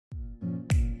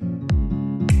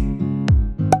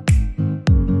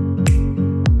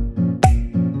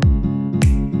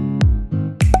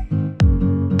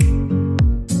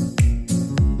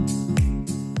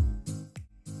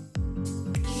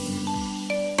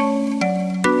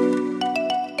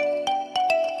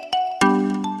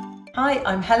Hi,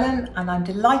 I'm Helen and I'm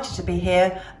delighted to be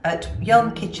here at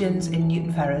Yealm Kitchens in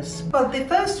Newton Ferrers. Well, the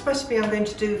first recipe I'm going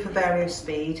to do for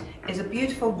Vario-speed is a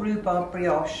beautiful rhubarb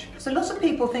brioche. So lots of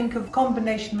people think of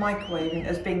combination microwaving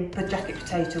as being the jacket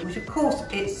potato, which of course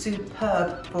it's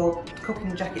superb for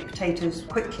cooking jacket potatoes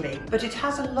quickly, but it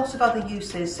has a lot of other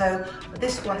uses. So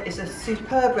this one is a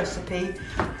superb recipe,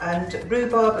 and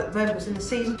rhubarb at the moment is in the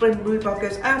season. When rhubarb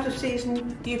goes out of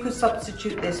season, you could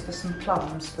substitute this for some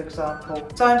plums, for example.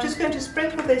 So I'm just going to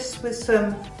sprinkle this with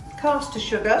some caster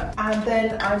sugar, and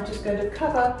then I'm just going to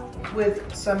cover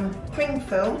with some cling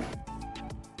film.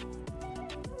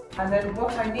 And then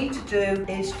what I need to do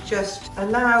is just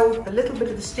allow a little bit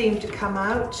of the steam to come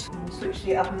out and switch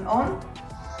the oven on.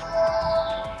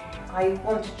 I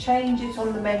want to change it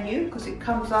on the menu because it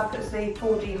comes up as the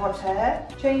 4D hot air.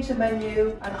 Change the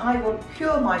menu, and I want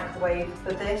pure microwave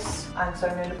for this, and so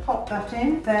I'm going to pop that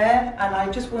in there, and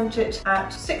I just want it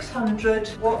at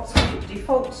 600 watts, it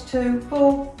defaults to,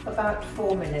 for about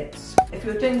 4 minutes. If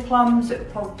you're doing plums, it'll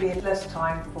probably be less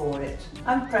time for it.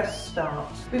 And press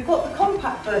start. We've got the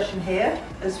compact version here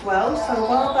as well, so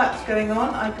while that's going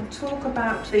on, I can talk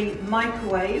about the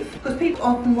microwave, because people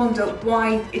often wonder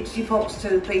why it defaults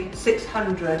to the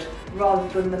 600 rather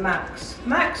than the max.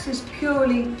 Max is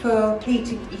purely for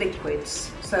heating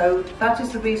liquids, so that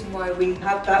is the reason why we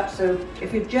have that. So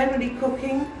if you're generally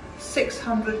cooking,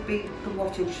 600 be the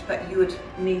wattage that you would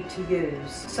need to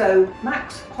use. So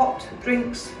max hot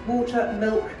drinks, water,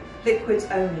 milk, liquids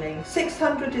only.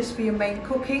 600 is for your main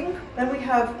cooking. Then we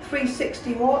have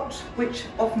 360 watt, which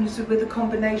often is with a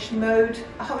combination mode,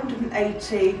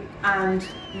 180 and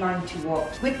 90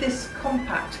 watt. With this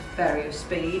compact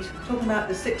Vario-speed, talking about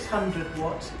the 600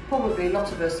 watts, probably a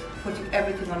lot of us putting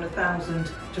everything on 1000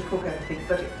 to cook everything,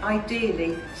 but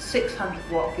ideally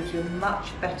 600 watt gives you a much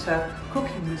better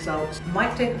cooking result.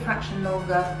 Might take a fraction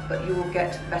longer, but you will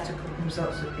get better cooking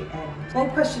results at the end. One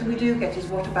question we do get is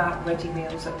what about ready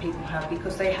meals that people have,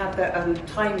 because they have their own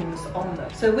timings on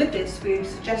them. So with this, we're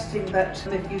suggesting that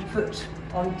if you put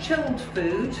on chilled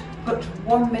food, put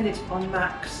 1 minute on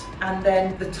max, and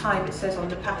then the time it says on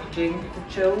the packaging for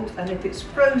chilled, and if it's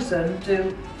frozen,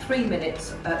 do 3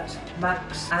 minutes at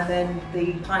max, and then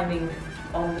the timing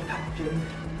on the packaging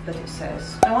that it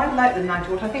says. Now I like the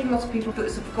 90 watt. I think lots of people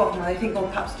have forgotten, they think, oh,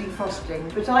 perhaps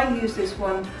defrosting, but I use this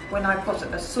one when I've got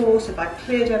a sauce, if I've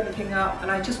cleared everything up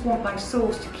and I just want my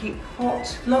sauce to keep hot.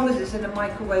 As long as it's in a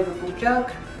microwavable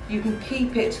jug, you can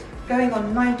keep it going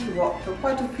on 90 watt for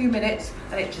quite a few minutes,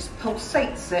 and it just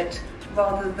pulsates it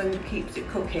rather than keeps it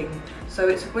cooking. So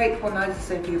it's a great one, either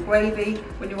say for your gravy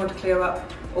when you want to clear up,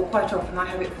 or quite often I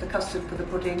have it for the custard for the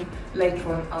pudding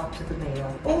later on after the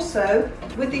meal. Also,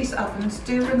 with these ovens,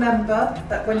 do remember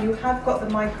that when you have got the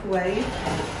microwave,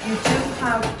 you do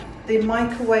have the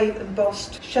microwave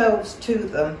embossed shelves to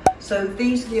them. So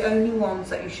these are the only ones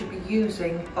that you should be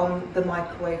using on the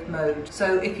microwave mode.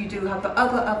 So if you do have the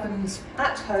other ovens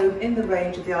at home in the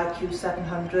range of the IQ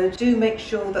 700, do make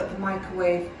sure that the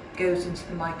microwave goes into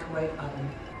the microwave oven.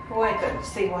 Right, let's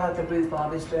see how the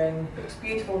rhubarb is doing. Looks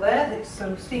beautiful there, there's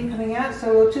some steam coming out,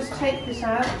 so we'll just take this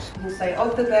out. We'll say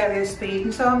of the Vario-speed,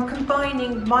 and so I'm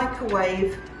combining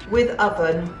microwave with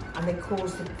oven, and it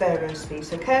calls the Vario-speed.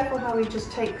 So careful how we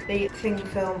just take the cling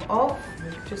film off.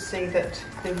 You can just see that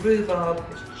the rhubarb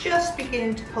is just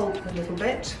beginning to pulp a little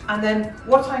bit. And then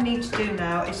what I need to do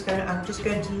now is I'm just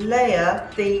going to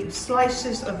layer the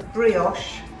slices of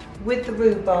brioche with the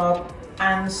rhubarb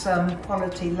and some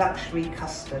quality luxury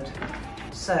custard.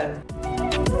 So a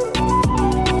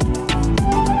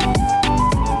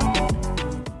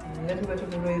little bit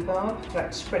of the rhubarb,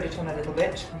 like spread it on a little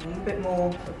bit more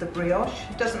of the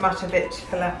brioche. It doesn't matter if it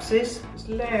collapses, just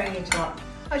layering it up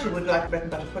as you would like bread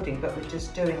and butter pudding, but we're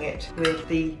just doing it with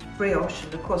the brioche,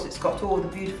 and of course it's got all the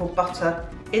beautiful butter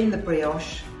in the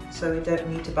brioche, so we don't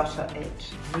need to butter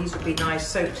it. These would be nice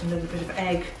soaked in a little bit of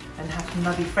egg, and have some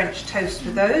lovely French toast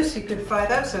with those. You could fry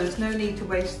those, so there's no need to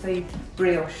waste the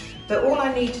brioche. So all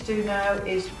I need to do now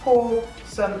is pour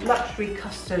some luxury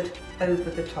custard over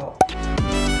the top.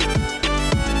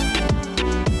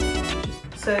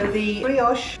 So the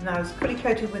brioche now is fully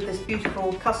coated with this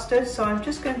beautiful custard, so I'm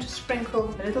just going to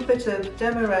sprinkle a little bit of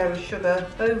demerara sugar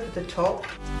over the top.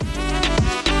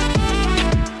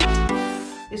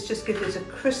 This just gives it a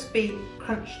crispy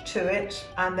crunch to it,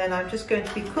 and then I'm just going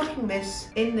to be cooking this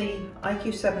in the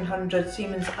IQ 700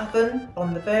 Siemens oven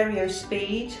on the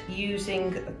Vario-speed,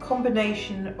 using a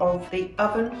combination of the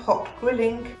oven hot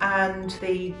grilling and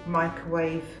the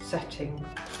microwave setting.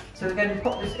 So we're going to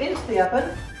pop this into the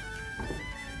oven.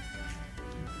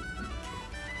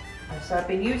 So I've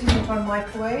been using it on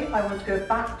microwave. I want to go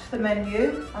back to the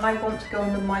menu and I want to go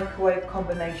on the microwave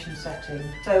combination setting.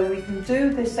 So we can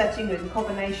do this setting in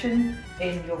combination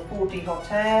in your 4D hot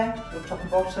air, your top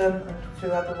and bottom, and a few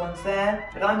other ones there.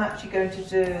 But I'm actually going to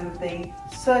do the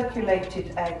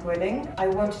circulated air grilling. I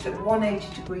want it at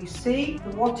 180 degrees C.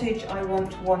 The wattage I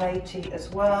want 180 as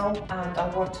well. And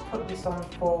I want to put this on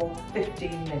for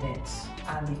 15 minutes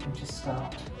and you can just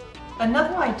start.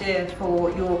 Another idea for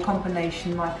your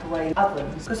combination microwave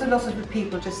ovens, because a lot of the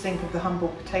people just think of the humble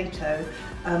potato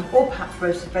or perhaps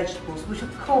roasted vegetables, which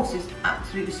of course is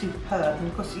absolutely superb, and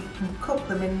of course you can cook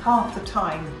them in half the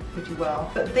time pretty well.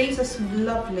 But these are some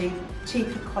lovely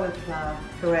Tikka cauliflower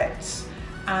barrettes,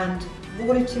 and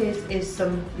all it is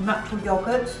some natural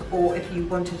yogurt, or if you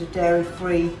wanted a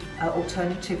dairy-free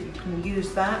alternative, you can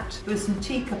use that with some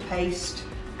Tikka paste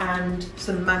and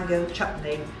some mango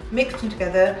chutney. Mixed them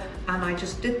together, and I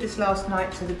just did this last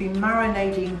night, so they've been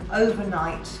marinating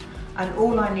overnight, and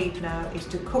all I need now is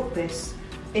to cook this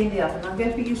in the oven. I'm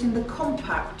going to be using the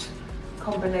compact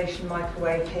combination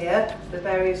microwave here, the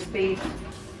Vario-speed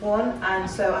one, and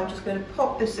so I'm just going to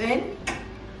pop this in.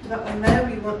 That one there,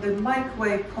 we want the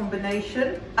microwave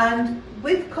combination, and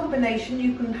with combination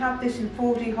you can have this in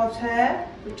 4D hot air,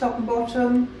 the top and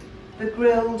bottom, the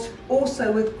grilled,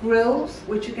 also with grills,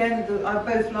 which again are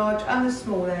both large and a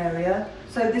small area.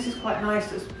 So this is quite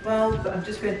nice as well, but I'm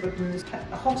just going to put in this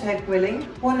hot air grilling,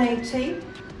 180.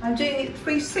 I'm doing it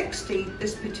 360,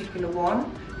 this particular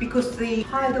one, because the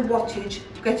higher the wattage,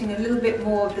 getting a little bit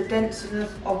more of the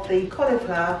denseness of the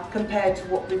cauliflower compared to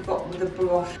what we've got with the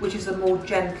brioche, which is a more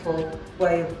gentle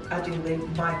way of adding the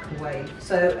microwave.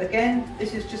 So again,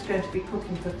 this is just going to be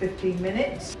cooking for 15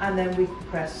 minutes and then we can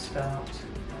press start.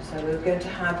 So we're going to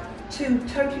have two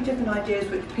totally different ideas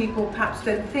which people perhaps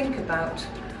don't think about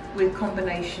with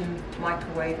combination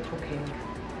microwave cooking.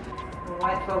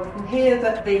 Alright, well we can hear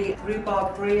that the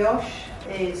rhubarb brioche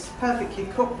is perfectly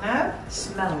cooked now. The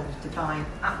smell is divine,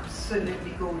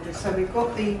 absolutely gorgeous. So we've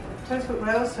got the toast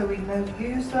rails, so we know to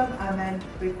use them, and then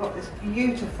we've got this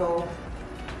beautiful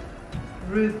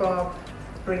rhubarb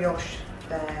brioche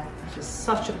there, which is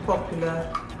such a popular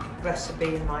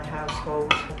recipe in my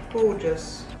household.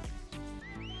 Gorgeous.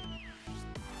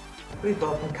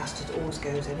 Rhubarb and custard always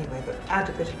goes anyway, but add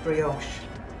a bit of brioche,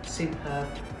 superb.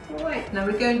 Right, now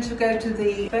we're going to go to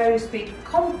the Vario-speed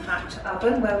compact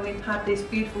oven where we've had this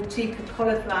beautiful Tikka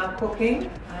cauliflower cooking,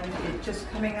 and it's just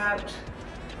coming out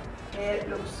here.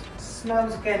 It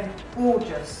smells again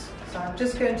gorgeous. So I'm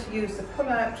just going to use the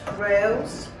pull-out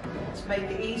rails to make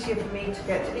it easier for me to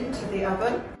get into the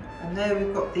oven. And there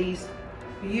we've got these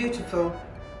beautiful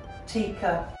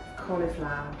Tikka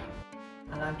cauliflower.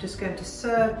 And I'm just going to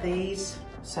serve these.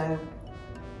 So,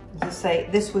 as I say,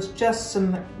 this was just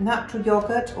some natural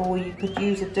yogurt, or you could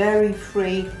use a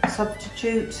dairy-free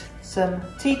substitute, some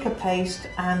Tikka paste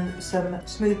and some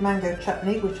smooth mango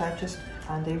chutney, which I just,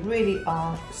 and they really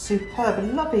are superb. A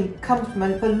lovely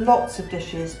accompaniment for lots of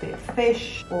dishes, be it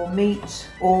fish or meat,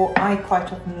 or I quite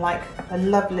often like a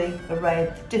lovely array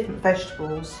of different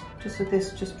vegetables. Just with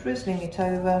this, just drizzling it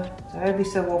over. So every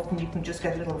so often you can just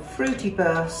get a little fruity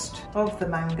burst of the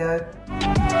mango.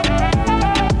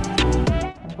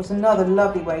 It was another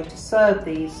lovely way to serve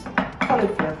these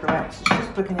cauliflower barrettes. It's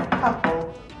just putting a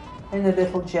couple in a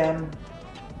little gem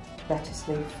lettuce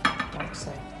leaf, like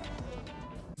so.